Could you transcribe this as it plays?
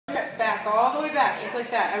way back, just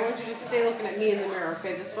like that. I want you to stay looking at me in the mirror,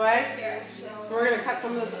 okay, this way. We're going to cut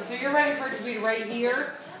some of this. So you're ready for it to be right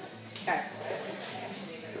here? Okay.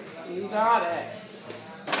 You got it.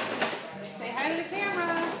 Say hi to the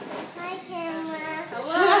camera. Hi, camera.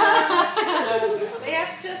 Hello. They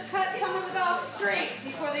have to just cut some of it off straight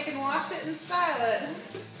before they can wash it and style it.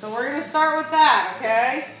 So we're going to start with that,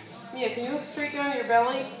 okay? Mia, can you look straight down your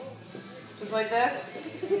belly? Just like this?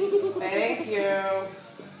 Thank you.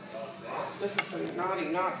 This is some naughty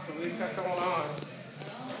knots that we've got going on.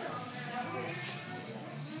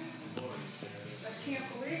 I can't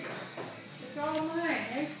believe it. It's all mine,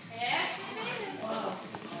 eh? Yeah.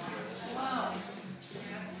 Wow.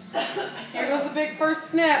 Here goes the big first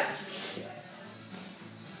snip.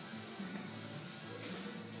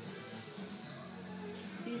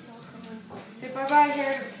 See, it's all coming. Say bye-bye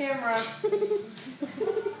here to the camera.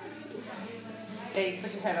 Hey,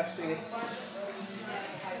 put your head up, sweetie.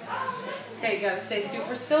 Okay, you gotta stay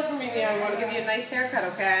super still for me, Mia. I want to give you a nice haircut,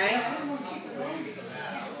 okay?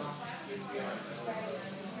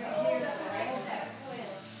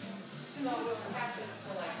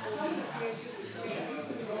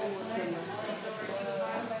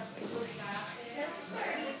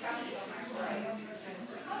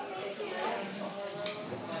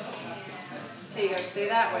 Okay, you gotta stay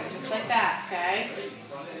that way, just like that, okay?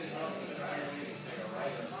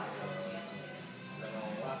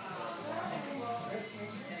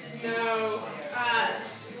 No,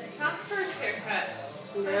 not the first haircut.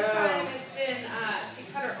 First time it's been, she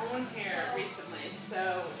cut her own hair recently.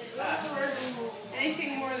 So, first,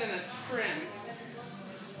 anything more than a trim.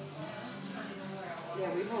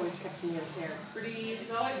 Yeah, we've always kept Mia's hair pretty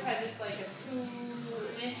She's always had just like a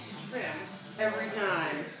 2-inch trim. every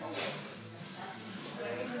time.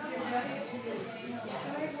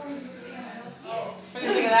 What do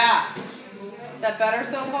you think of that? Is that better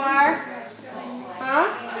so far? Huh?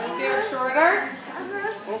 See how it's shorter?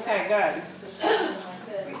 Okay, good.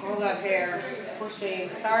 All that hair. Poor Shane.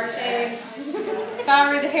 Sorry, Shane.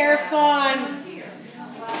 Sorry, the hair's gone.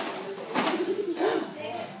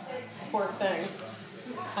 Poor thing.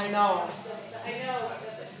 I know.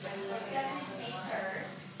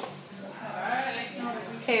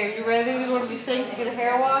 Okay, are you ready to go to the sink to get a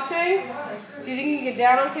hair washing? Do you think you can get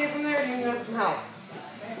down okay from there, or do you need some help?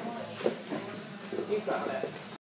 You got it.